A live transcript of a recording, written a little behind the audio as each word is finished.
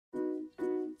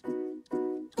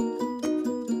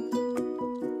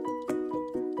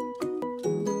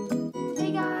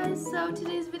So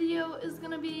today's video is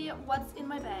gonna be what's in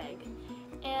my bag,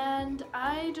 and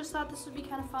I just thought this would be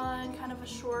kind of fun, kind of a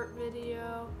short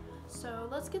video. So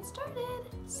let's get started.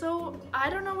 So I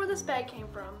don't know where this bag came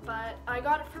from, but I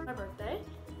got it for my birthday,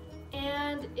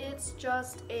 and it's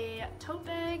just a tote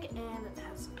bag and it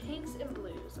has pinks and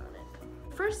blues on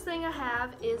it. First thing I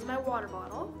have is my water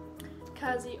bottle,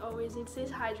 because you always need to stay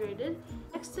hydrated.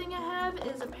 Next thing I have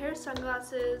is a pair of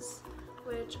sunglasses,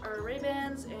 which are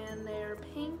Ray-Bans, and they're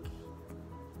pink,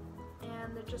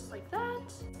 and they're just like that.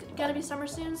 It's gonna be summer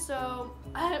soon, so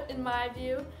in my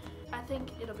view, I think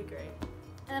it'll be great.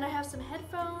 And then I have some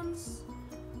headphones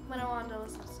when I want to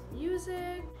listen to some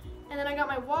music. And then I got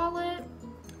my wallet,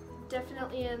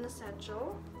 definitely an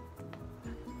essential.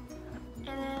 And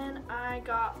then I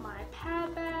got my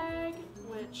pad bag,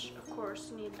 which of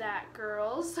course you need that,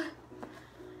 girls.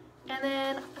 And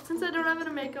then, since I don't have a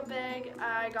makeup bag,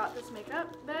 I got this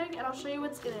makeup bag, and I'll show you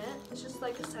what's in it. It's just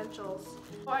like essentials.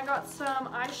 So I got some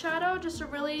eyeshadow, just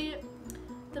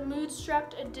the Mood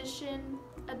Strapped Addiction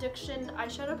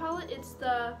eyeshadow palette. It's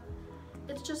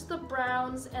just the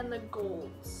browns and the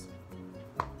golds.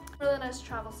 Really nice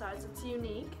travel size, it's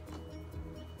unique.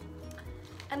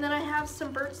 And then I have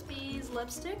some Burt's Bees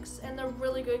lipsticks, and they're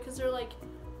really good because they're like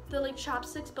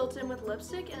chopsticks built in with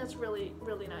lipstick, and it's really,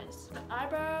 really nice. An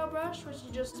eyebrow brush, which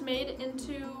you just made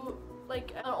into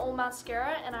like an old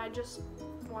mascara, and I just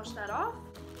washed that off.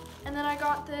 And then I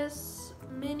got this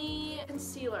mini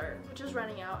concealer, which is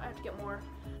running out. I have to get more.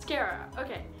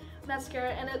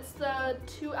 Mascara, and it's the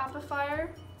 2 Applifier,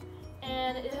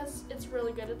 and it's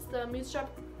really good. It's the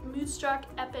Moodstruck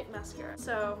Epic Mascara.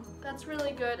 So that's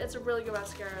really good. It's a really good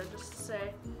mascara, just to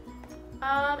say.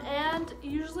 And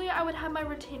usually I would have my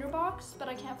retainer box, but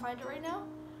I can't find it right now,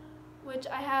 which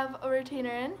I have a retainer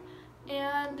in.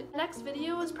 And the next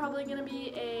video is probably going to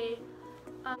be a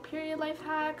period life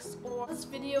hacks, or this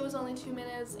video is only 2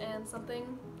 minutes and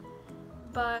something,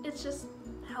 but it's just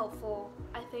helpful,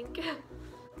 I think.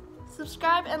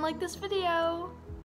 Subscribe and like this video.